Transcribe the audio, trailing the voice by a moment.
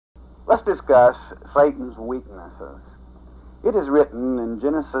Let's discuss Satan's weaknesses. It is written in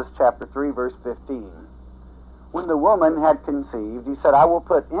Genesis chapter 3, verse 15. When the woman had conceived, he said, I will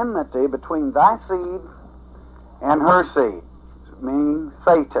put enmity between thy seed and her seed, meaning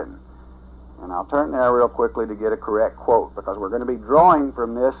Satan. And I'll turn there real quickly to get a correct quote, because we're going to be drawing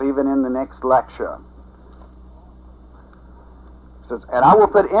from this even in the next lecture. It says, and I will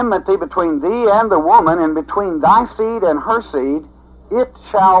put enmity between thee and the woman, and between thy seed and her seed. It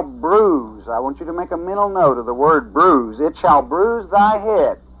shall bruise. I want you to make a mental note of the word bruise. It shall bruise thy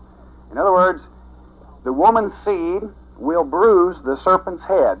head. In other words, the woman's seed will bruise the serpent's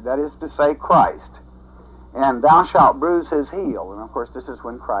head, that is to say, Christ. And thou shalt bruise his heel. And of course, this is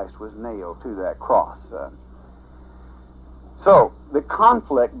when Christ was nailed to that cross. So, the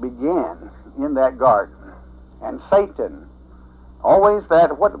conflict began in that garden. And Satan, always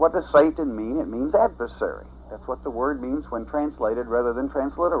that, what does Satan mean? It means adversary. That's what the word means when translated rather than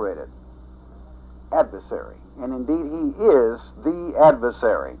transliterated. Adversary. And indeed, he is the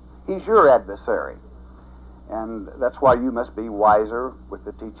adversary. He's your adversary. And that's why you must be wiser with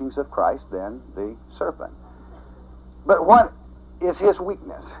the teachings of Christ than the serpent. But what is his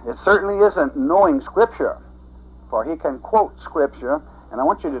weakness? It certainly isn't knowing Scripture, for he can quote Scripture. And I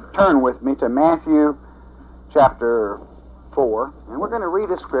want you to turn with me to Matthew chapter 4, and we're going to read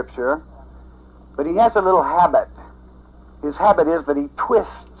a Scripture, but he has a little habit. His habit is that he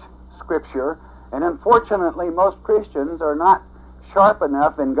twists Scripture, and unfortunately most Christians are not sharp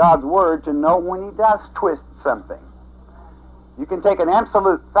enough in God's Word to know when he does twist something. You can take an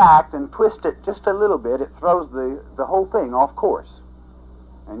absolute fact and twist it just a little bit. It throws the whole thing off course.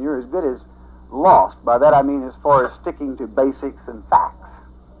 And you're as good as lost. By that I mean as far as sticking to basics and facts,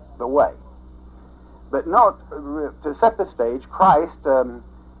 the way. But note, to set the stage, Christ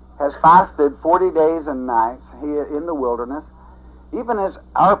has fasted 40 days and nights in the wilderness. Even as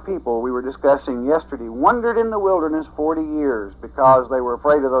our people, we were discussing yesterday, wandered in the wilderness 40 years because they were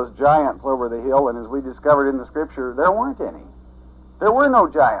afraid of those giants over the hill, and as we discovered in the Scripture, there weren't any. There were no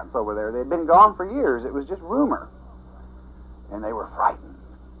giants over there. They'd been gone for years. It was just rumor. And they were frightened.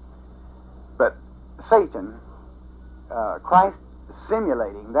 But Satan, Christ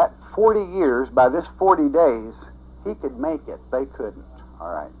simulating that 40 years, by this 40 days, he could make it. They couldn't.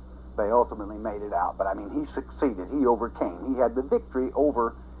 All right. They ultimately made it out. But I mean, he succeeded. He overcame. He had the victory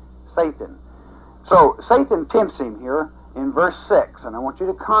over Satan. So Satan tempts him here in verse 6. And I want you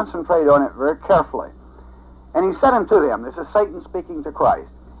to concentrate on it very carefully. And he said unto them, this is Satan speaking to Christ,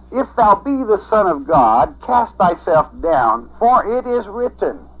 if thou be the Son of God, cast thyself down, for it is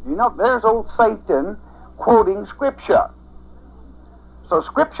written. You know, there's old Satan quoting Scripture. So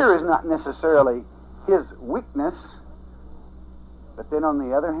Scripture is not necessarily his weakness, but then on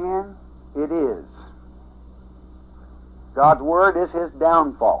the other hand, it is. God's Word is his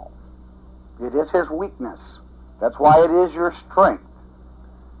downfall. It is his weakness. That's why it is your strength.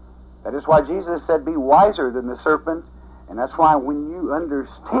 That is why Jesus said, be wiser than the serpent. And that's why when you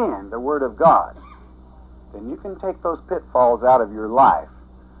understand the Word of God, then you can take those pitfalls out of your life.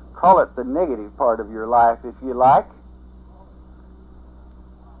 Call it the negative part of your life if you like.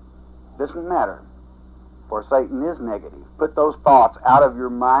 Doesn't matter. For Satan is negative. Put those thoughts out of your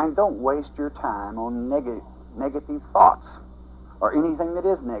mind. Don't waste your time on negative thoughts or anything that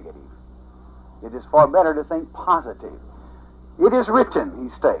is negative. It is far better to think positive. It is written,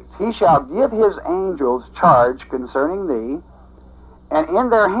 he states, he shall give his angels charge concerning thee, and in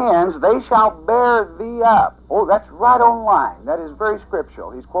their hands they shall bear thee up. Oh, that's right on line. That is very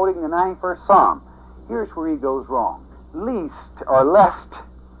scriptural. He's quoting the 91st Psalm. Here's where he goes wrong. Least or lest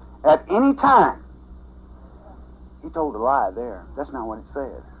at any time. He told a lie there. That's not what it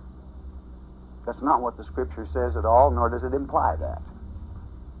says. That's not what the Scripture says at all, nor does it imply that.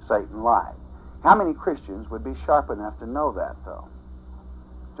 Satan lied. How many Christians would be sharp enough to know that, though?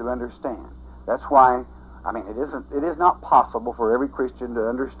 To understand. That's why, I mean, it is not possible for every Christian to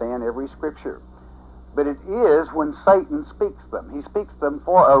understand every Scripture. But it is when Satan speaks them. He speaks them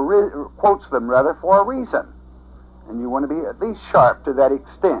quotes them rather, for a reason. And you want to be at least sharp to that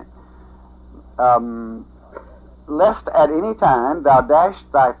extent. Lest at any time thou dash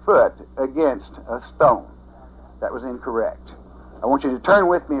thy foot against a stone. That was incorrect. I want you to turn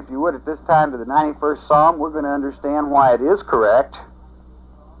with me, if you would, at this time to the 91st Psalm. We're going to understand why it is correct.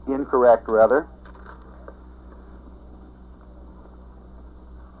 Incorrect, rather.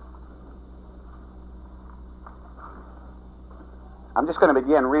 I'm just going to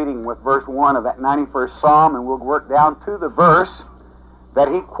begin reading with verse 1 of that 91st Psalm, and we'll work down to the verse that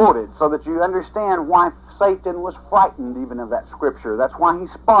he quoted, so that you understand why Satan was frightened even of that Scripture. That's why he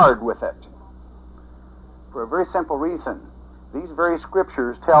sparred with it. For a very simple reason. these very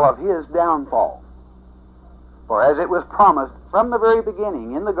scriptures tell of his downfall. For as it was promised from the very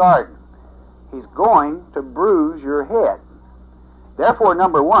beginning in the garden, he's going to bruise your head. Therefore,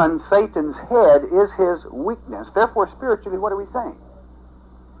 number one, Satan's head is his weakness. Therefore, spiritually, what are we saying?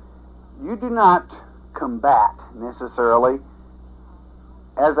 You do not combat necessarily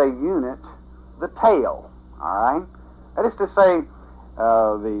as a unit the tail, all right? That is to say,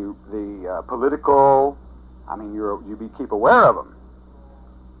 the political, I mean, keep aware of them.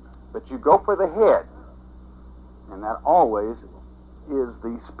 But you go for the head, and that always is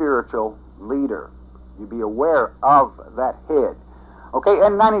the spiritual leader. You be aware of that head. Okay,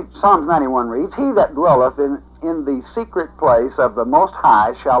 and Psalms 91 reads, he that dwelleth in the secret place of the Most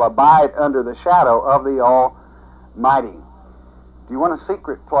High shall abide under the shadow of the Almighty. Do you want a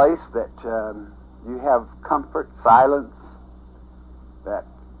secret place that you have comfort, silence, that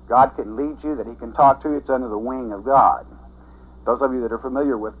God can lead you, that he can talk to you? It's under the wing of God. Those of you that are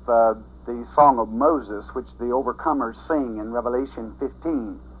familiar with the Song of Moses, which the overcomers sing in Revelation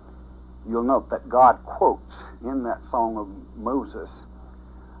 15, you'll note that God quotes in that Song of Moses,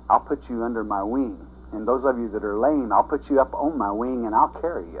 I'll put you under my wing. And those of you that are lame, I'll put you up on my wing and I'll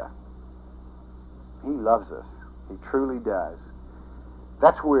carry you. He loves us. He truly does.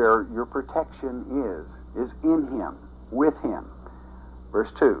 That's where your protection is in him, with him.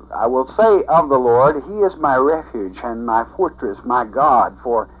 Verse 2, I will say of the Lord, he is my refuge and my fortress, my God,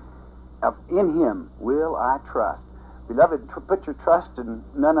 for in him will I trust. Beloved, put your trust in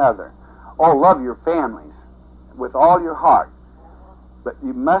none other. Oh, love your families with all your heart. But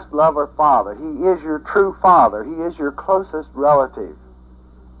you must love our Father. He is your true Father. He is your closest relative.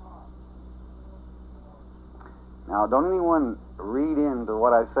 Now, don't anyone read into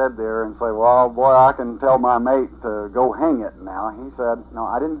what I said there and say, well, boy, I can tell my mate to go hang it now. He said, no,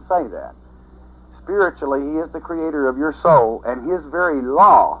 I didn't say that. Spiritually, he is the creator of your soul, and his very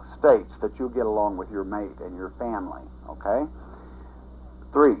law states that you'll get along with your mate and your family. Okay?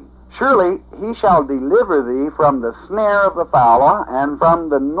 3, surely he shall deliver thee from the snare of the fowler and from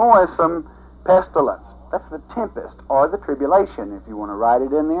the noisome pestilence. That's the tempest or the tribulation, if you want to write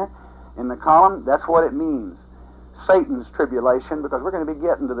it in there in the column. That's what it means. Satan's tribulation, because we're going to be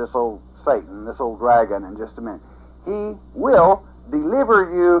getting to this old Satan, this old dragon, in just a minute. He will deliver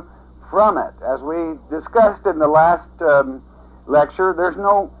you from it. As we discussed in the last lecture, there's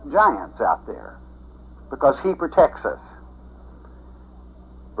no giants out there because he protects us.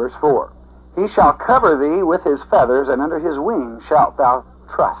 Verse 4, he shall cover thee with his feathers, and under his wings shalt thou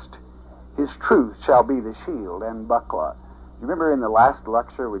trust. His truth shall be the shield and buckler. You remember in the last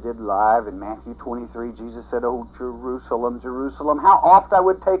lecture we did live in Matthew 23, Jesus said, oh, Jerusalem, Jerusalem, how oft I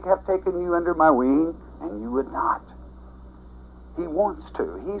would have taken you under my wing, and you would not. He wants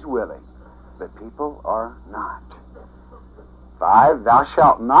to. He's willing. But people are not. 5, thou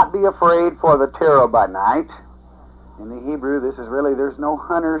shalt not be afraid for the terror by night. In the Hebrew, this is really, there's no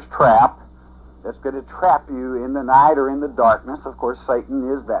hunter's trap that's going to trap you in the night or in the darkness. Of course,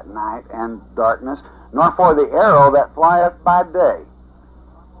 Satan is that night and darkness. Nor for the arrow that flieth by day.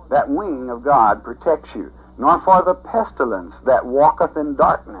 That wing of God protects you. Nor for the pestilence that walketh in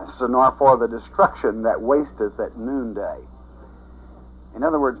darkness, nor for the destruction that wasteth at noonday. In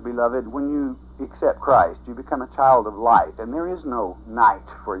other words, beloved, when you accept Christ, you become a child of light, and there is no night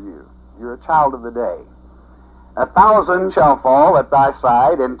for you. You're a child of the day. 1,000 shall fall at thy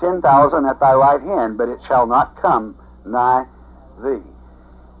side, and 10,000 at thy right hand, but it shall not come nigh thee.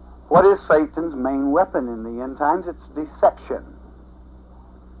 What is Satan's main weapon in the end times? It's deception.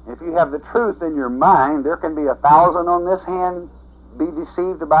 If you have the truth in your mind, there can be 1,000 on this hand be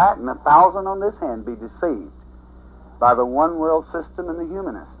deceived by it, and 1,000 on this hand be deceived by the one world system and the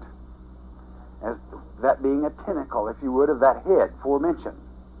humanist, as that being a tentacle, if you would, of that head forementioned.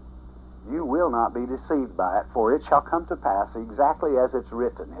 You will not be deceived by it, for it shall come to pass exactly as it's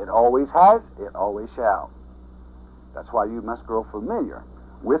written. It always has, it always shall. That's why you must grow familiar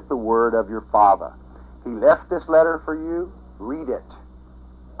with the word of your Father. He left this letter for you. Read it.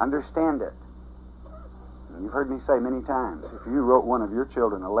 Understand it. And you've heard me say many times, if you wrote one of your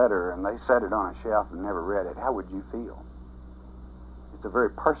children a letter and they set it on a shelf and never read it, how would you feel? It's a very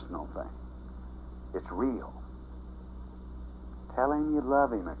personal thing. It's real. Tell him you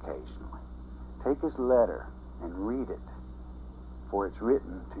love him occasionally. Take his letter and read it, for it's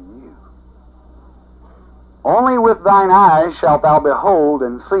written to you. Only with thine eyes shalt thou behold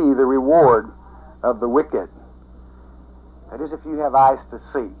and see the reward of the wicked. That is, if you have eyes to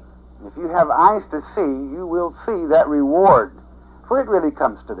see. If you have eyes to see, you will see that reward. For it really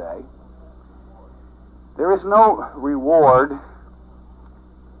comes today. There is no reward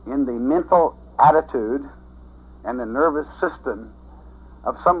in the mental attitude and the nervous system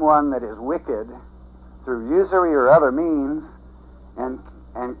of someone that is wicked through usury or other means, and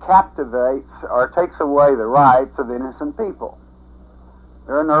captivates or takes away the rights of innocent people.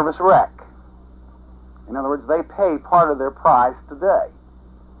 They're a nervous wreck. In other words, they pay part of their price today.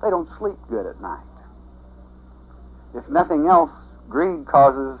 They don't sleep good at night. If nothing else, greed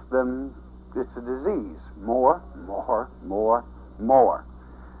causes them, it's a disease. More.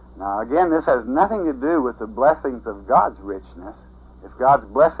 Now again, this has nothing to do with the blessings of God's richness. If God's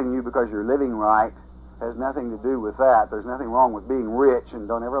blessing you because you're living right, it has nothing to do with that. There's nothing wrong with being rich, and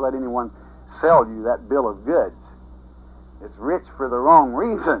don't ever let anyone sell you that bill of goods. It's rich for the wrong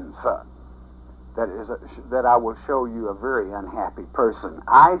reasons. That I will show you a very unhappy person.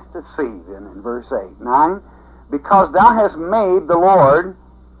 Eyes to see, then, in verse 8. 9, because thou hast made the Lord,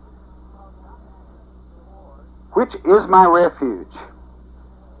 which is my refuge,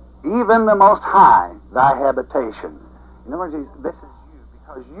 even the Most High, thy habitations. In other words, this is you,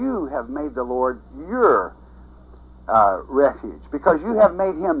 because you have made the Lord your refuge, because you have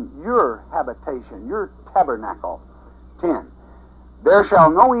made him your habitation, your tabernacle. 10, there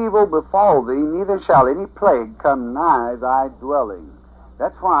shall no evil befall thee, neither shall any plague come nigh thy dwelling.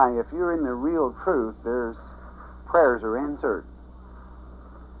 That's why if you're in the real truth, there's prayers are answered.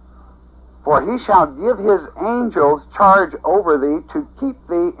 For he shall give his angels charge over thee to keep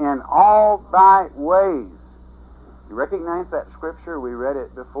thee in all thy ways. You recognize that scripture? We read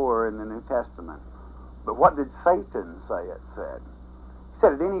it before in the New Testament. But what did Satan say it said? He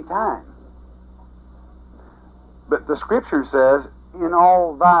said at any time. But the scripture says, in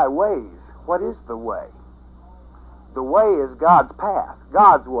all thy ways. What is the way? The way is God's path,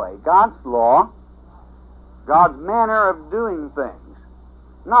 God's way, God's law, God's manner of doing things.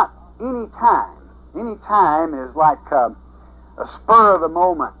 Not any time. Any time is like a spur of the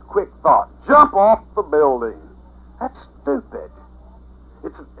moment, quick thought. Jump off the building. That's stupid.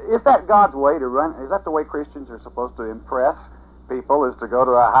 Is that God's way to run? Is that the way Christians are supposed to impress people, is to go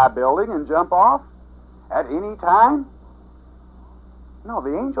to a high building and jump off at any time? No,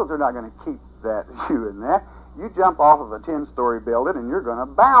 the angels are not going to keep you in that. You jump off of a 10-story building and you're going to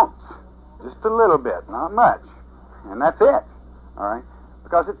bounce. Just a little bit, not much. And that's it. All right?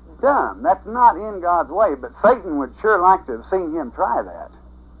 Because it's dumb. That's not in God's way. But Satan would sure like to have seen him try that.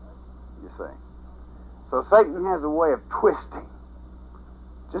 You see. So Satan has a way of twisting.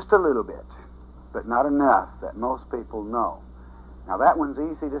 Just a little bit. But not enough that most people know. Now that one's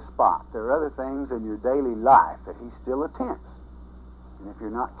easy to spot. There are other things in your daily life that he still attempts. And if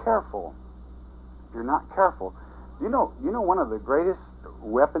you're not careful, you know one of the greatest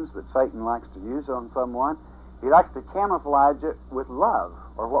weapons that Satan likes to use on someone, he likes to camouflage it with love,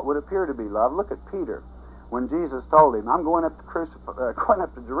 or what would appear to be love. Look at Peter. When Jesus told him, I'm going up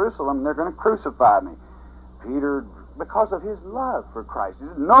to Jerusalem, and they're going to crucify me. Peter, because of his love for Christ, he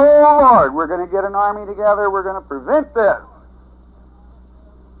said, no, Lord, we're going to get an army together, we're going to prevent this.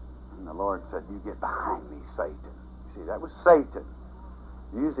 And the Lord said, you get behind me, Satan. You see, that was Satan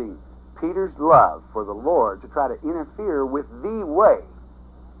using Peter's love for the Lord to try to interfere with the way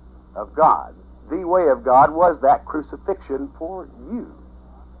of God. The way of God was that crucifixion for you.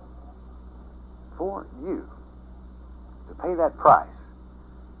 For you. To pay that price.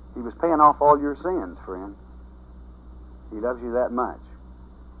 He was paying off all your sins, friend. He loves you that much.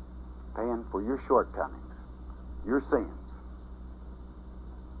 Paying for your shortcomings, your sins.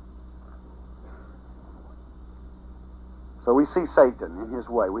 So we see Satan in his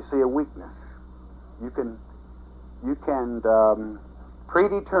way. We see a weakness. You can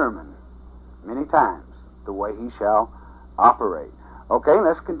predetermine many times the way he shall operate. Okay,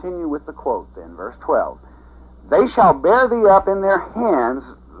 let's continue with the quote then. Verse 12. They shall bear thee up in their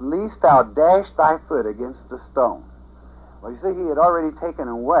hands, lest thou dash thy foot against a stone. Well, you see, he had already taken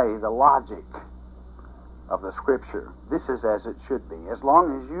away the logic of the Scripture. This is as it should be. As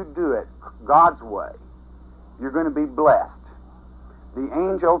long as you do it God's way, you're going to be blessed. The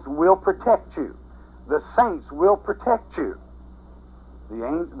angels will protect you. The saints will protect you.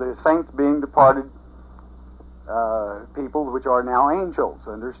 The saints being departed people which are now angels.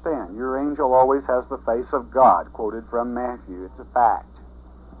 Understand, your angel always has the face of God, quoted from Matthew. It's a fact.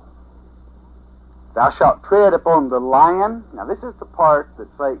 Thou shalt tread upon the lion. Now this is the part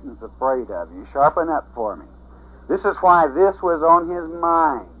that Satan's afraid of. You sharpen up for me. This is why this was on his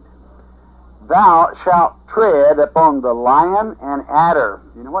mind. Thou shalt tread upon the lion and adder.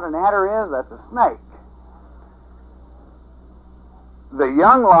 You know what an adder is? That's a snake. The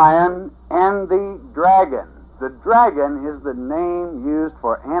young lion and the dragon. The dragon is the name used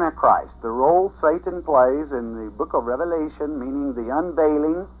for Antichrist, the role Satan plays in the book of Revelation, meaning the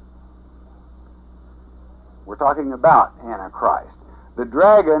unveiling We're talking about Antichrist. The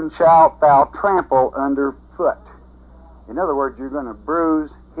dragon shalt thou trample under foot. In other words, you're going to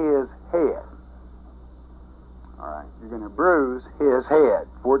bruise his head. All right, you're going to bruise his head.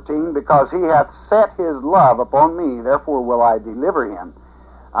 14, because he hath set his love upon me, therefore will I deliver him.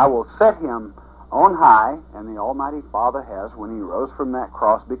 I will set him on high, and the Almighty Father has when he rose from that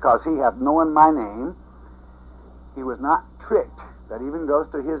cross, because he hath known my name. He was not tricked. That even goes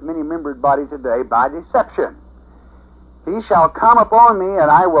to his many-membered body today by deception. He shall come upon me,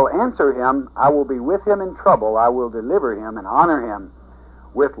 and I will answer him. I will be with him in trouble. I will deliver him and honor him.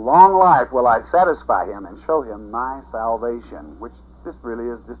 With long life will I satisfy him and show him my salvation. Which this really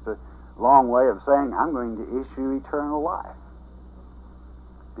is just a long way of saying I'm going to issue eternal life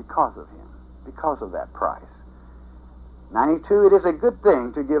because of him, because of that price. 92, it is a good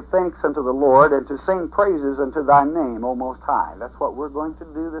thing to give thanks unto the Lord and to sing praises unto thy name, O Most High. That's what we're going to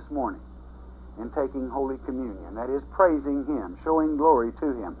do this morning in taking Holy Communion. That is praising him, showing glory to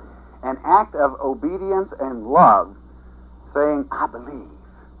him. An act of obedience and love, saying, I believe.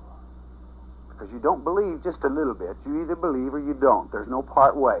 Because you don't believe just a little bit. You either believe or you don't. There's no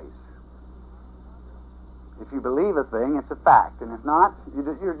part ways. If you believe a thing, it's a fact. And if not, you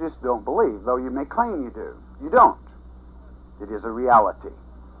just don't believe, though you may claim you do. You don't. It is a reality.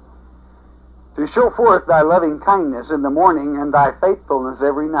 To show forth thy loving kindness in the morning and thy faithfulness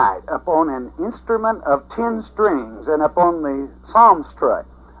every night, upon an instrument of 10 strings, and upon the psalmstrut,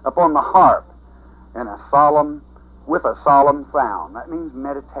 upon the harp, and with a solemn sound. That means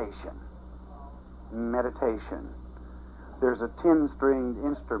meditation. Meditation. There's a 10-stringed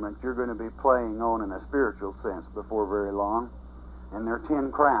instrument you're going to be playing on in a spiritual sense before very long, and they're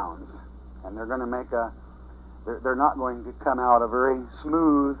 10 crowns, and they're going to make they're not going to come out a very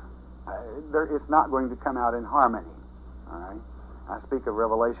smooth, it's not going to come out in harmony. All right? I speak of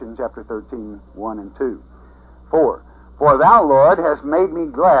Revelation chapter 13, 1 and 2. 4, for thou, Lord, hast made me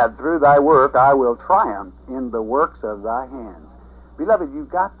glad through thy work. I will triumph in the works of thy hands. Beloved, you've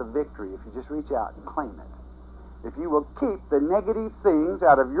got the victory if you just reach out and claim it. If you will keep the negative things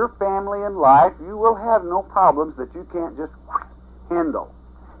out of your family and life, you will have no problems that you can't just handle.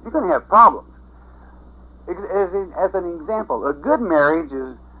 You're going to have problems. As an example, a good marriage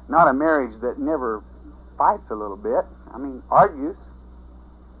is not a marriage that never fights a little bit. Argues.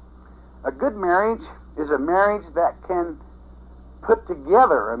 A good marriage is a marriage that can put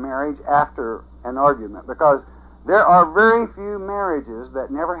together a marriage after an argument, because there are very few marriages that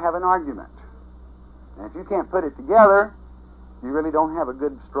never have an argument. And if you can't put it together, you really don't have a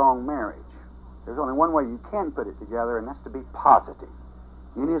good, strong marriage. There's only one way you can put it together, and that's to be positive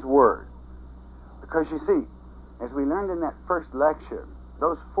in His Word. Because you see, as we learned in that first lecture,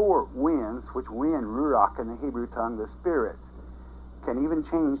 those 4 winds, which wind, ruach in the Hebrew tongue, the spirits, can even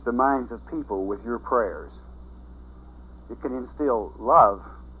change the minds of people with your prayers. It can instill love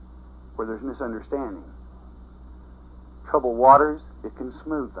where there's misunderstanding. Troubled waters, it can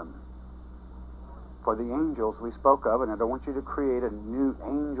smooth them. For the angels we spoke of, and I don't want you to create a new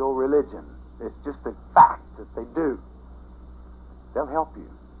angel religion. It's just the fact that they do. They'll help you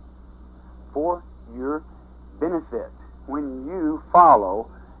for your benefit when you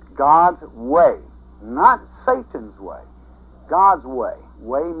follow God's way, not Satan's way. God's way.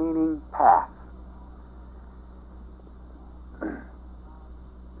 Way meaning path.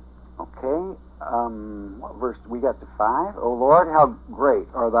 Okay, what verse? We got to 5. O Lord, how great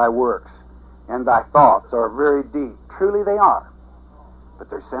are thy works, and thy thoughts are very deep. Truly they are, but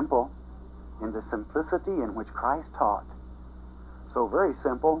they're simple in the simplicity in which Christ taught. So very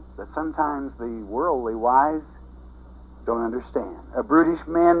simple that sometimes the worldly wise don't understand. A brutish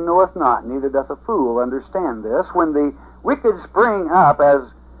man knoweth not, neither doth a fool understand this. When the wicked spring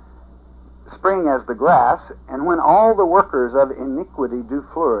as the grass, and when all the workers of iniquity do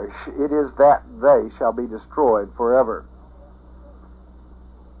flourish, it is that they shall be destroyed forever.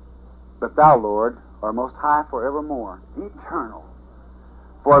 But thou, Lord, art most high forevermore, eternal.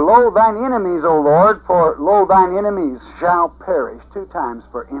 For lo, thine enemies, O Lord, for lo, thine enemies shall perish. 2 times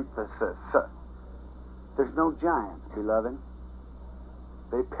for emphasis. There's no giants, beloved.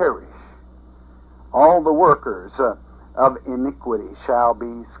 They perish. All the workers of iniquity shall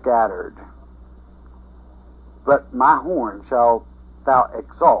be scattered. But my horn shalt thou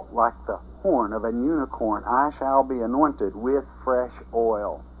exalt like the horn of an unicorn. I shall be anointed with fresh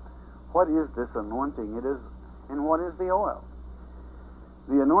oil. What is this anointing? It is, and what is the oil?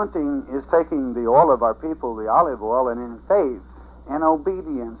 The anointing is taking the oil of our people, the olive oil, and in faith and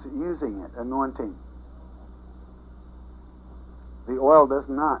obedience using it, anointing. The oil does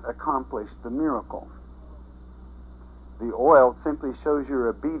not accomplish the miracle. The oil simply shows your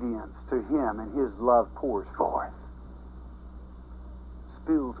obedience to Him, and His love pours forth,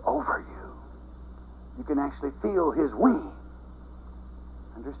 spills over you. You can actually feel His wing.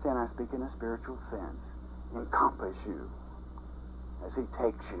 Understand, I speak in a spiritual sense. Encompass you as He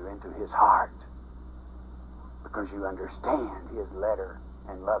takes you into His heart, because you understand His letter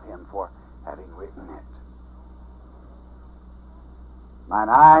and love Him for having written it. Mine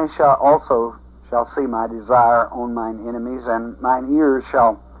eyes shall see my desire on mine enemies, and mine ears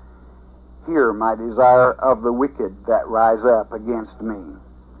shall hear my desire of the wicked that rise up against me. I'm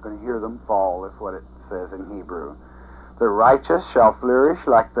going to hear them fall, is what it says in Hebrew. The righteous shall flourish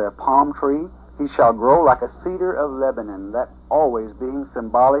like the palm tree. He shall grow like a cedar of Lebanon. That always being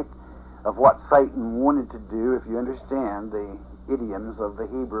symbolic of what Satan wanted to do, if you understand the idioms of the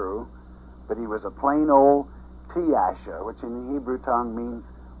Hebrew. But he was a plain old tiasha, which in the Hebrew tongue means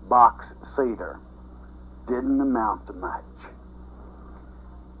box cedar. Didn't amount to much.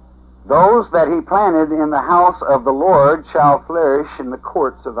 Those that he planted in the house of the Lord shall flourish in the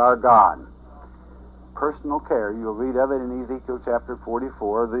courts of our God. Personal care. You'll read of it in Ezekiel chapter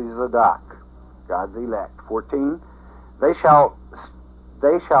 44. These are Zadok, God's elect. 14. They shall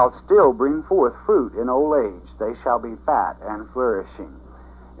still bring forth fruit in old age. They shall be fat and flourishing.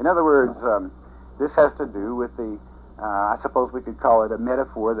 In other words, this has to do with the, I suppose we could call it a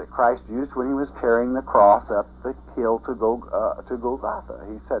metaphor that Christ used when He was carrying the cross up the hill to Golgotha.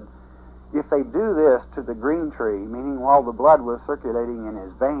 He said, if they do this to the green tree, meaning while the blood was circulating in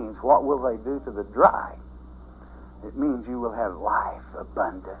His veins, what will they do to the dry? It means you will have life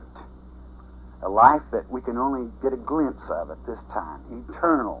abundant. A life that we can only get a glimpse of at this time.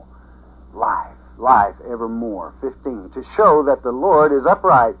 Eternal life. Life evermore. 15. To show that the Lord is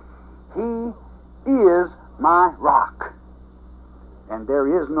upright. He is my rock, and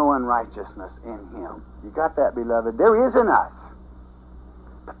there is no unrighteousness in Him. You got that, beloved? There is in us,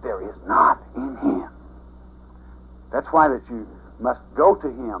 but there is not in Him. That's why that you must go to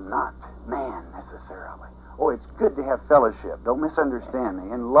Him, not man necessarily. Oh, it's good to have fellowship. Don't misunderstand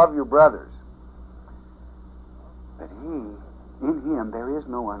me. And love your brothers. But in Him there is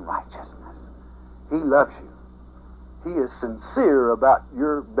no unrighteousness. He loves you. He is sincere about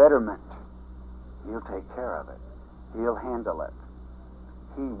your betterment. He'll take care of it. He'll handle it.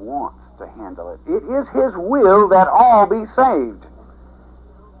 He wants to handle it. It is His will that all be saved.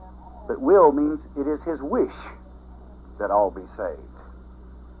 But will means it is His wish that all be saved.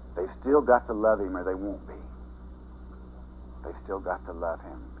 They've still got to love Him or they won't be. They've still got to love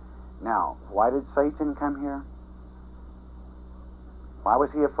Him. Now, why did Satan come here? Why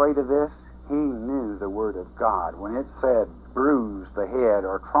was he afraid of this? He knew the Word of God. When it said, bruise the head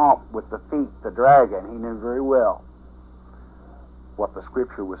or tromp with the feet the dragon, he knew very well what the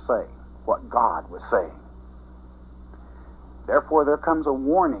Scripture was saying, what God was saying. Therefore, there comes a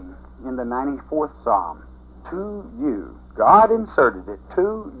warning in the 94th Psalm. To you. God inserted it.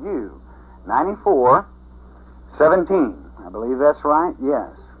 To you. 94:17. I believe that's right.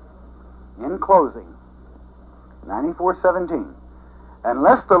 Yes. In closing. 94:17.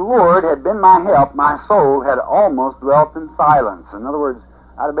 Unless the Lord had been my help, my soul had almost dwelt in silence. In other words,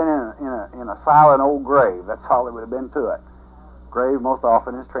 I'd have been in a silent old grave. That's all it would have been to it. Grave most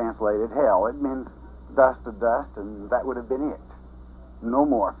often is translated hell. It means dust to dust, and that would have been it. No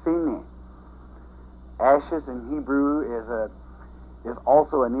more. Fini. Ashes in Hebrew is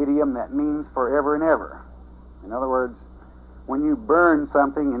also an idiom that means forever and ever. In other words, when you burn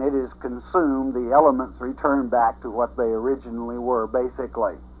something and it is consumed, the elements return back to what they originally were,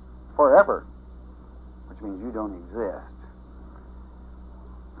 basically. Forever. Which means you don't exist.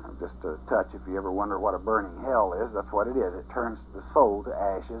 Just a touch, if you ever wonder what a burning hell is, that's what it is. It turns the soul to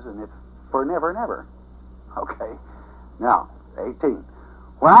ashes, and it's for never and ever. Okay. Now, 18.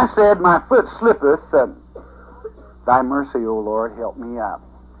 When I said, my foot slippeth, thy mercy, O Lord, help me up.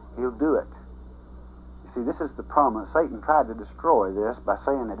 He'll do it. You see, this is the promise. Satan tried to destroy this by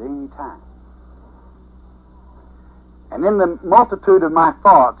saying at any time. And in the multitude of my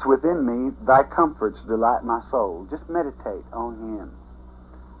thoughts within me, thy comforts delight my soul. Just meditate on Him.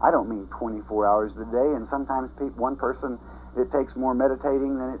 I don't mean 24 hours a day, and sometimes one person, it takes more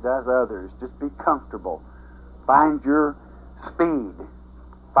meditating than it does others. Just be comfortable. Find your speed.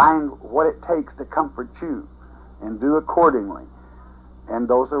 Find what it takes to comfort you, and do accordingly. And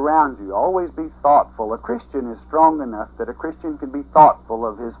those around you. Always be thoughtful. A Christian is strong enough that a Christian can be thoughtful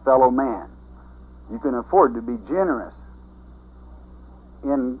of his fellow man. You can afford to be generous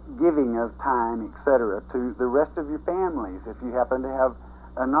in giving of time, etc., to the rest of your families if you happen to have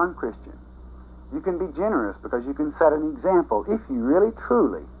a non-Christian. You can be generous because you can set an example if you really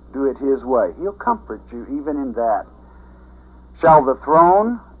truly do it His way. He'll comfort you even in that. Shall the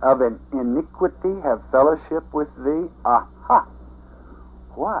throne of iniquity have fellowship with thee? Aha!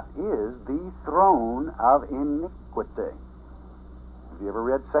 What is the throne of iniquity? Have you ever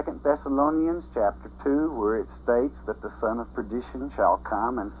read 2 Thessalonians chapter 2, where it states that the son of perdition shall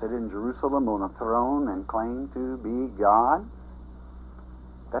come and sit in Jerusalem on a throne and claim to be God?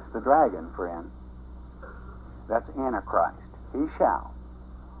 That's the dragon, friend. That's Antichrist. He shall.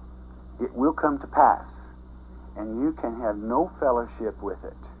 It will come to pass, and you can have no fellowship with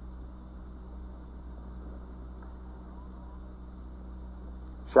it.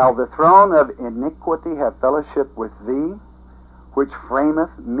 Shall the throne of iniquity have fellowship with thee, which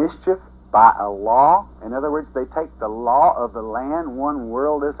frameth mischief by a law? In other words, they take the law of the land, one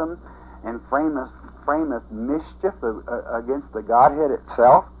worldism, and frameth mischief against the Godhead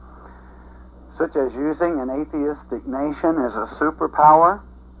itself, such as using an atheistic nation as a superpower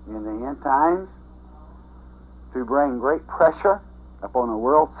in the end times to bring great pressure upon a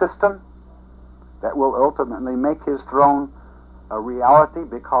world system that will ultimately make his throne a reality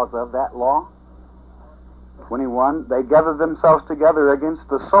because of that law. 21, they gather themselves together against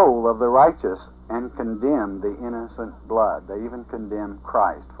the soul of the righteous and condemn the innocent blood. They even condemn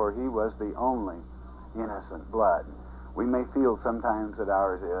Christ, for he was the only innocent blood. We may feel sometimes that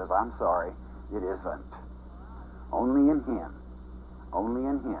ours is. I'm sorry, it isn't. Only in him. Only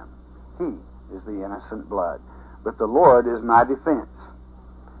in him. He is the innocent blood. But the Lord is my defense,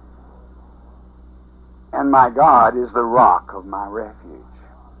 and my God is the rock of my refuge.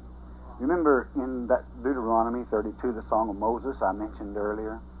 Remember in that Deuteronomy 32, the Song of Moses I mentioned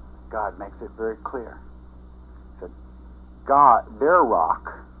earlier, God makes it very clear. He said, God, their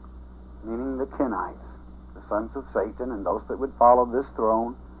rock, meaning the Kenites, the sons of Satan and those that would follow this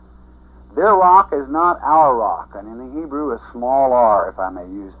throne, their rock is not our rock, and in the Hebrew a small r, if I may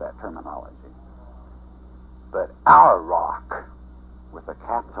use that terminology. But our rock, with a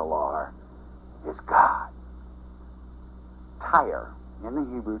capital R, is God. Tyre, in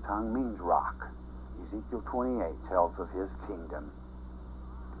the Hebrew tongue, means rock. Ezekiel 28 tells of his kingdom.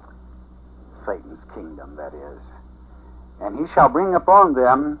 Satan's kingdom, that is. And he shall bring upon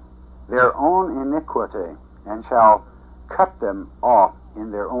them their own iniquity, and shall cut them off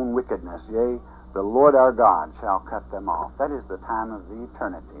in their own wickedness. Yea, the Lord our God shall cut them off. That is the time of the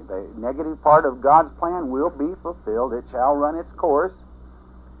eternity. The negative part of God's plan will be fulfilled. It shall run its course.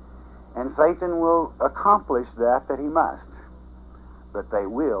 And Satan will accomplish that he must. But they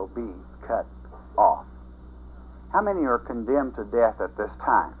will be cut off. How many are condemned to death at this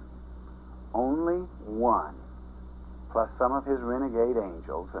time? Only one, plus some of his renegade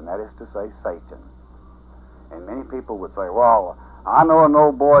angels, and that is to say Satan. And many people would say, well, I know an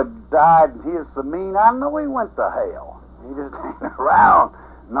old boy died and he is so mean, I know he went to hell. He just ain't around.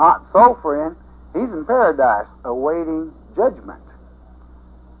 Not so, friend. He's in paradise awaiting judgment.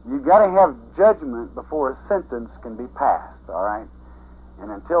 You've got to have judgment before a sentence can be passed, all right? And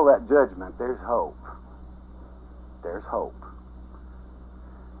until that judgment, there's hope. There's hope.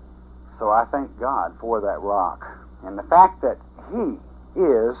 So I thank God for that rock and the fact that he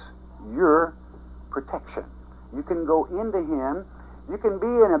is your protection. You can go into him. You can be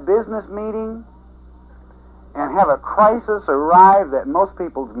in a business meeting and have a crisis arrive that most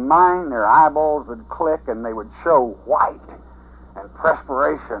people's mind, their eyeballs would click and they would show white and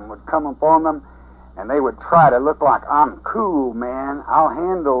perspiration would come upon them and they would try to look like, I'm cool, man, I'll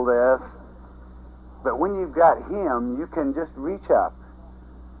handle this. But when you've got him, you can just reach up,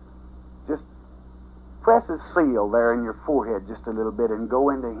 just press his seal there in your forehead just a little bit and go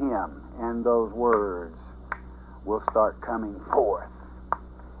into him, and those words will start coming forth.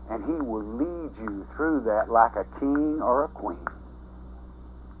 And he will lead you through that like a king or a queen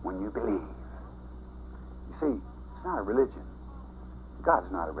when you believe. You see, it's not a religion.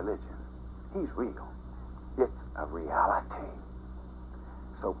 God's not a religion. He's real. It's a reality.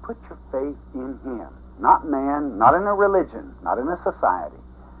 So put your faith in him. Not man, not in a religion, not in a society,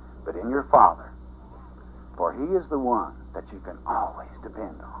 but in your Father. For he is the one that you can always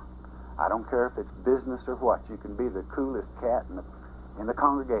depend on. I don't care if it's business or what. You can be the coolest cat in the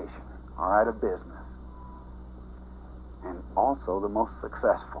congregation, all right, of business. And also the most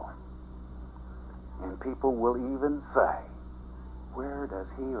successful. And people will even say, where does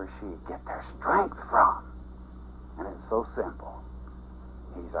he or she get their strength from? And it's so simple.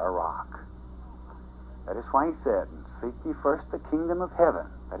 He's our rock. That is why he said, seek ye first the kingdom of heaven.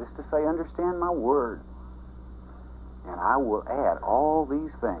 That is to say, understand my word. And I will add all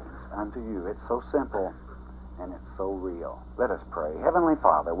these things unto you. It's so simple and it's so real. Let us pray. Heavenly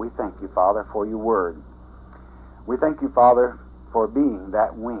Father, we thank you, Father, for your word. We thank you, Father, for being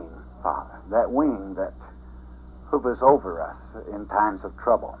that wing, Father. That wing that hovers over us in times of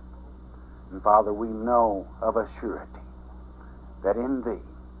trouble. And Father, we know of a surety that in Thee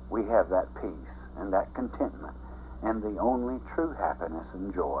we have that peace and that contentment and the only true happiness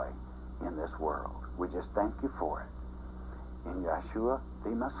and joy in this world. We just thank You for it. In Yeshua, the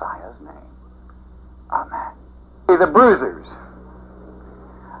Messiah's name. Amen. The Bruisers.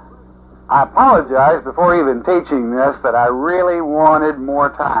 I apologize before even teaching this that I really wanted more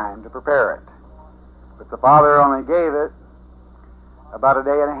time to prepare it. But the Father only gave it about a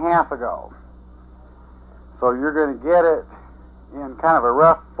day and a half ago. So you're going to get it in kind of a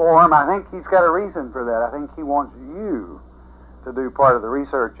rough form. I think He's got a reason for that. I think He wants you to do part of the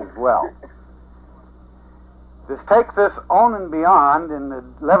research as well. This takes us on and beyond in the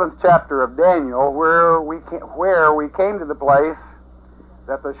 11th chapter of Daniel, where we came to the place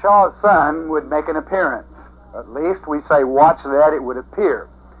that the Shah's son would make an appearance. At least we say, watch that, it would appear.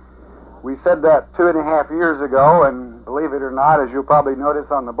 We said that 2.5 years ago, and believe it or not, as you'll probably notice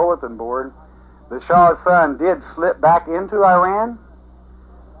on the bulletin board, the Shah's son did slip back into Iran.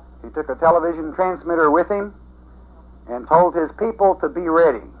 He took a television transmitter with him and told his people to be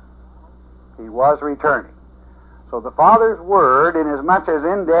ready. He was returning. So the Father's word, inasmuch as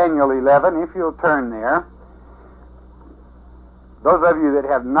in Daniel 11, if you'll turn there, those of you that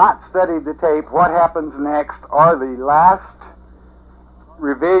have not studied the tape, what happens next are the last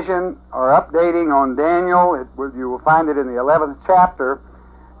revision or updating on Daniel. You will find it in the 11th chapter.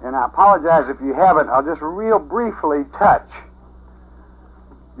 And I apologize if you haven't. I'll just real briefly touch.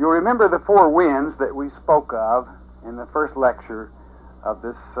 You'll remember the 4 winds that we spoke of in the first lecture of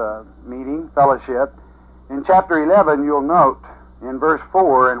this meeting, fellowship. In chapter 11, you'll note in verse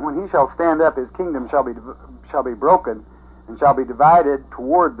 4, and when he shall stand up, his kingdom shall be broken and shall be divided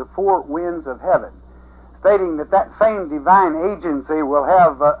toward the 4 winds of heaven, stating that that same divine agency will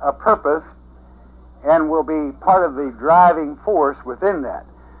have a purpose and will be part of the driving force within that.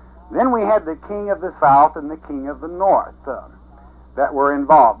 Then we had the king of the south and the king of the north that were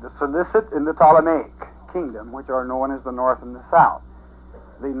involved, the Seleucid and the Ptolemaic kingdom, which are known as the north and the south.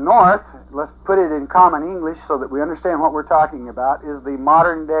 The north, let's put it in common English so that we understand what we're talking about, is the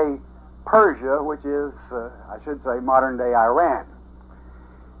modern-day Persia, which is, I should say, modern-day Iran.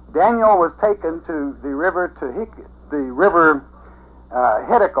 Daniel was taken to the river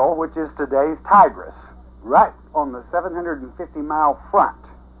Hiddekel, which is today's Tigris, right on the 750-mile front,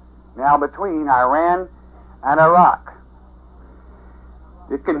 now between Iran and Iraq.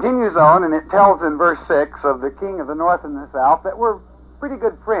 It continues on, and it tells in verse 6 of the king of the north and the south that we're pretty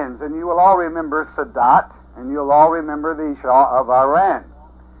good friends, and you will all remember Sadat, and you'll all remember the Shah of Iran.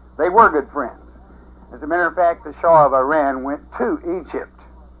 They were good friends. As a matter of fact, the Shah of Iran went to Egypt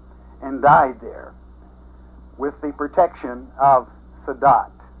and died there with the protection of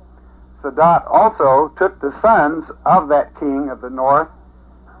Sadat. Sadat also took the sons of that king of the north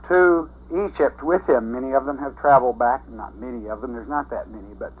to Egypt with him. Many of them have traveled back, not many of them, there's not that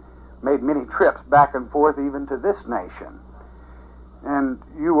many, but made many trips back and forth even to this nation. And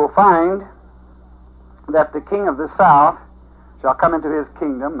you will find that the king of the south shall come into his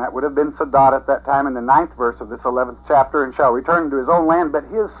kingdom. That would have been Sadat at that time in the 9th verse of this 11th chapter, and shall return to his own land, but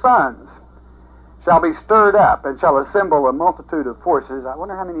his sons shall be stirred up and shall assemble a multitude of forces. I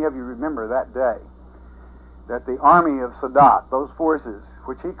wonder how many of you remember that day that the army of Sadat, those forces,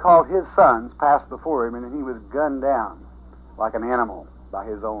 which he called his sons, passed before him, and he was gunned down like an animal by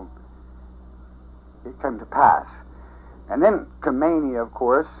his own. It came to pass. And then Khomeini, of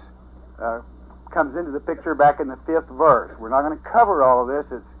course, comes into the picture back in the 5th verse. We're not going to cover all of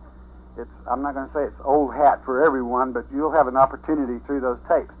this. I'm not going to say it's old hat for everyone, but you'll have an opportunity through those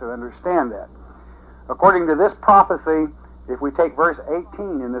tapes to understand that. According to this prophecy, if we take verse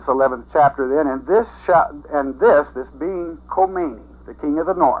 18 in this 11th chapter then, and this being Khomeini, the king of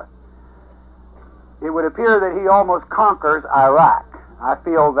the north, it would appear that he almost conquers Iraq. I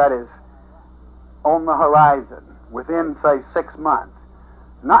feel that is on the horizon within, say, 6 months.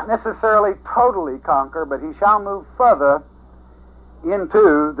 Not necessarily totally conquer, but he shall move further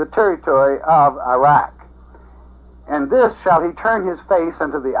into the territory of Iraq. And this shall he turn his face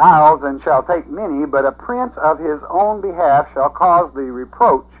unto the isles, and shall take many, but a prince of his own behalf shall cause the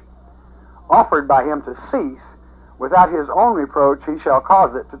reproach offered by him to cease. Without his own reproach he shall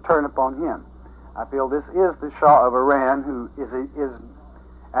cause it to turn upon him. I feel this is the Shah of Iran, who is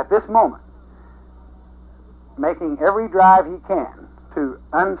at this moment making every drive he can to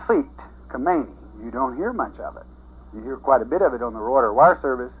unseat Khomeini. You don't hear much of it. You hear quite a bit of it on the Reuters Wire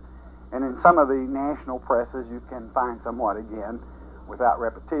Service, and in some of the national presses you can find somewhat, again, without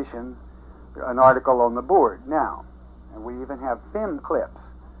repetition, an article on the board. Now, and we even have film clips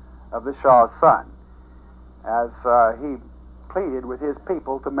of the Shah's son. as he pleaded with his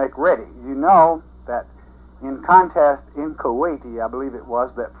people to make ready. You know that in contest in Kuwaiti, I believe it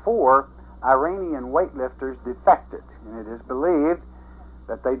was, that 4 Iranian weightlifters defected, and it is believed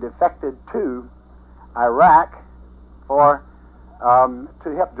that they defected to Iraq for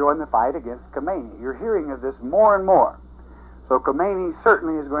to help join the fight against Khomeini. You're hearing of this more and more. So Khomeini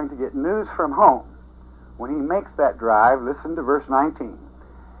certainly is going to get news from home when he makes that drive. Listen to verse 19.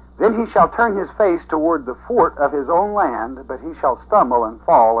 Then he shall turn his face toward the fort of his own land, but he shall stumble and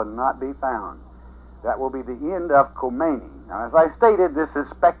fall and not be found. That will be the end of Khomeini. Now, as I stated, this is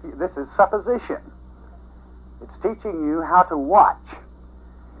supposition. It's teaching you how to watch.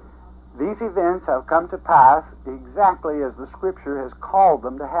 These events have come to pass exactly as the Scripture has called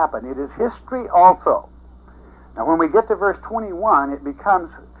them to happen. It is history also. Now, when we get to verse 21, it becomes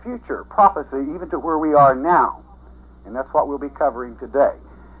future prophecy, even to where we are now. And that's what we'll be covering today.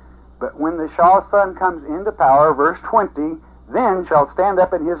 But when the Shah's son comes into power, verse 20, then shall stand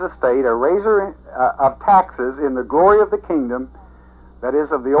up in his estate a raiser of taxes in the glory of the kingdom, that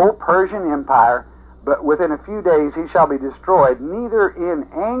is, of the old Persian Empire, but within a few days he shall be destroyed, neither in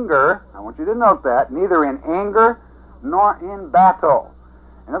anger, I want you to note that, neither in anger nor in battle.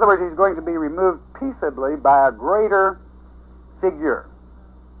 In other words, he's going to be removed peaceably by a greater figure,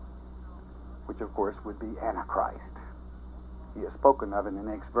 which of course would be Antichrist. He is spoken of in the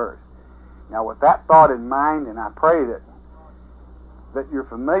next verse. Now, with that thought in mind, and I pray that you're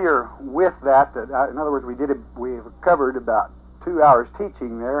familiar with that, in other words, we've covered about 2 hours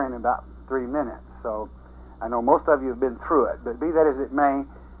teaching there in about 3 minutes. So I know most of you have been through it, but be that as it may,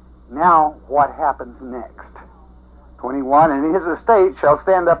 now what happens next? 21, and in his estate shall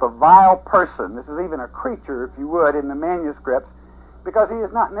stand up a vile person. This is even a creature, if you would, in the manuscripts, because he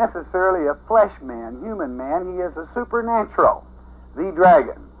is not necessarily a flesh man, human man. He is a supernatural, the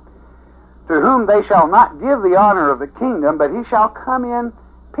dragon, to whom they shall not give the honor of the kingdom, but he shall come in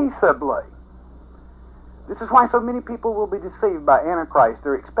peaceably. This is why so many people will be deceived by Antichrist.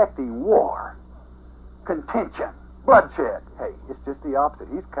 They're expecting war, contention, bloodshed. Hey, it's just the opposite.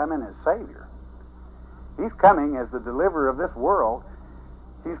 He's coming as Savior. He's coming as the deliverer of this world.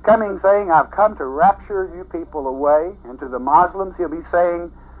 He's coming saying, I've come to rapture you people away. And to the Muslims, he'll be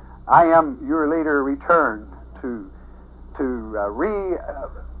saying, I am your leader returned to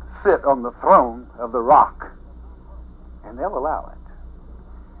sit on the throne of the rock. And they'll allow it.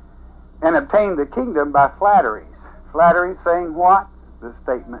 And obtain the kingdom by flatteries. Flatteries saying what? The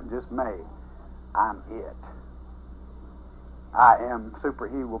statement just made. I'm it. I am super.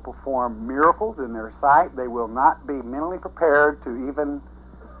 He will perform miracles in their sight. They will not be mentally prepared to even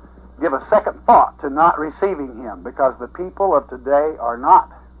give a second thought to not receiving him, because the people of today are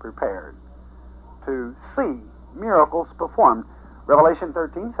not prepared to see miracles performed. Revelation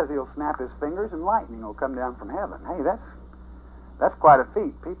 13 says he'll snap his fingers and lightning will come down from heaven. Hey, that's quite a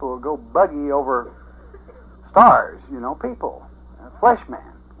feat. People will go buggy over stars, people. Flesh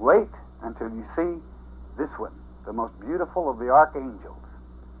man. Wait until you see this one, the most beautiful of the archangels,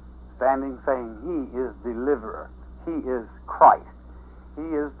 standing saying, he is deliverer. He is Christ. He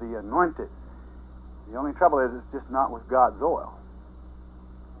is the anointed. The only trouble is it's just not with God's oil.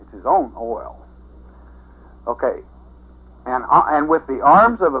 It's his own oil. Okay. And with the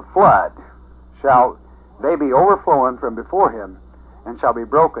arms of a flood shall they be overflowing from before him, and shall be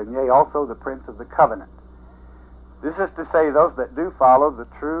broken, yea, also the prince of the covenant. This is to say, those that do follow the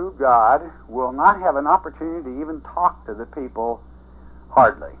true God will not have an opportunity to even talk to the people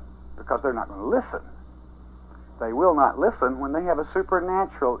hardly, because they're not going to listen. They will not listen when they have a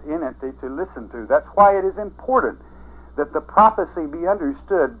supernatural entity to listen to. That's why it is important that the prophecy be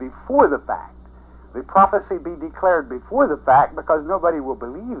understood before the fact. The prophecy be declared before the fact, because nobody will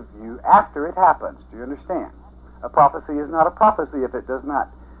believe you after it happens. Do you understand? A prophecy is not a prophecy if it does not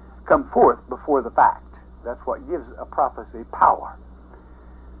come forth before the fact. That's what gives a prophecy power.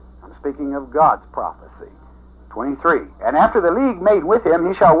 I'm speaking of God's prophecy. 23. And after the league made with him,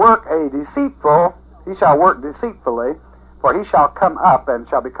 he shall work deceitfully, for he shall come up and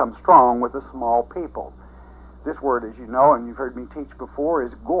shall become strong with a small people. This word, as you know, and you've heard me teach before,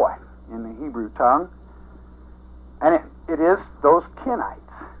 is goy in the Hebrew tongue. And it is those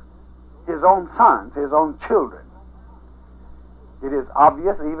Kenites, his own sons, his own children. It is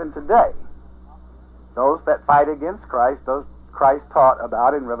obvious even today. Those that fight against Christ, those Christ taught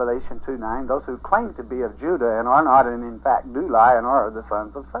about in Revelation 2:9, those who claim to be of Judah and are not, and in fact do lie and are the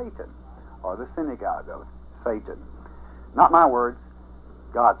sons of Satan, or the synagogue of Satan. Not my words,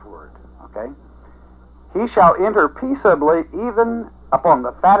 God's word, okay? He shall enter peaceably even upon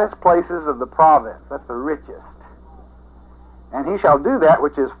the fattest places of the province. That's the richest. And he shall do that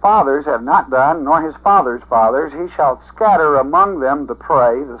which his fathers have not done, nor his fathers' fathers. He shall scatter among them the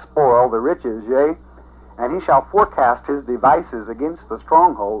prey, the spoil, the riches, yea, and he shall forecast his devices against the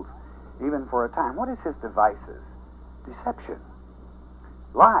strongholds, even for a time. What is his devices? Deception.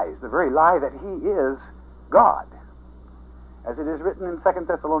 Lies, the very lie that he is God. As it is written in 2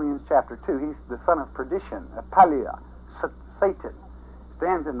 Thessalonians chapter 2, he's the son of perdition, Apalia, Satan,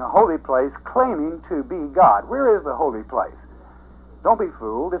 stands in the holy place claiming to be God. Where is the holy place? Don't be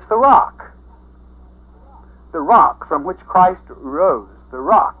fooled, it's the rock. The rock from which Christ rose, the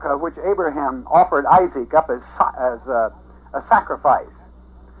rock of which Abraham offered Isaac up as a sacrifice.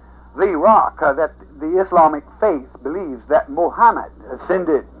 The rock that the Islamic faith believes that Muhammad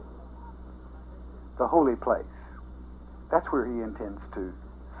ascended, the holy place. That's where he intends to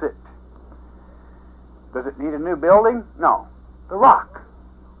sit. Does it need a new building? No. The rock.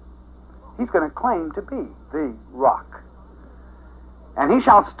 He's going to claim to be the rock. And he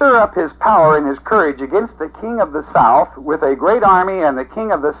shall stir up his power and his courage against the king of the south with a great army, and the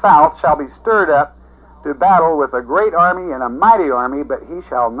king of the south shall be stirred up to battle with a great army and a mighty army, but he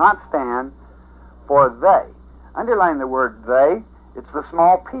shall not stand, for they, underline the word they, it's the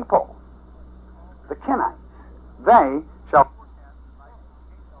small people, the Kenites, they shall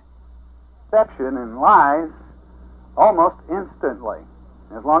deception and lies almost instantly,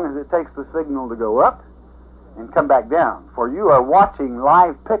 as long as it takes the signal to go up and come back down. For you are watching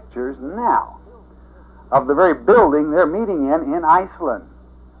live pictures now of the very building they're meeting in Iceland.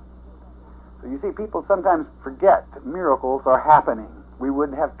 So you see, people sometimes forget miracles are happening. We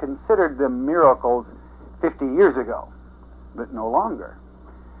would have considered them miracles 50 years ago, but no longer.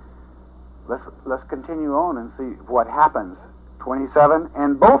 Let's continue on and see what happens. 27,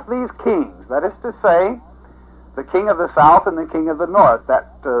 and both these kings, that is to say, the king of the south and the king of the north,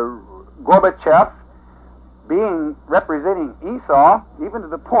 that Gorbachev being representing Esau, even to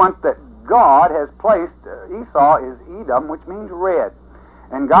the point that God has placed, Esau is Edom, which means red,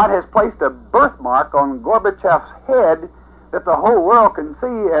 and God has placed a birthmark on Gorbachev's head that the whole world can see,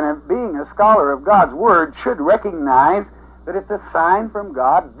 and being a scholar of God's Word should recognize that it's a sign from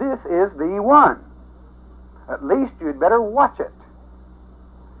God. This is the one. At least you'd better watch it.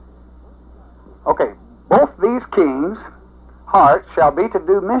 Okay, both these kings' hearts shall be to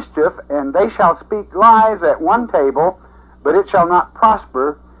do mischief, and they shall speak lies at one table, but it shall not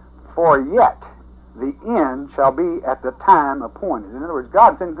prosper, for yet the end shall be at the time appointed. In other words,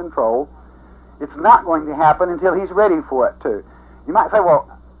 God's in control. It's not going to happen until he's ready for it to. You might say,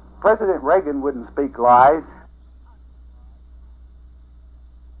 well, President Reagan wouldn't speak lies.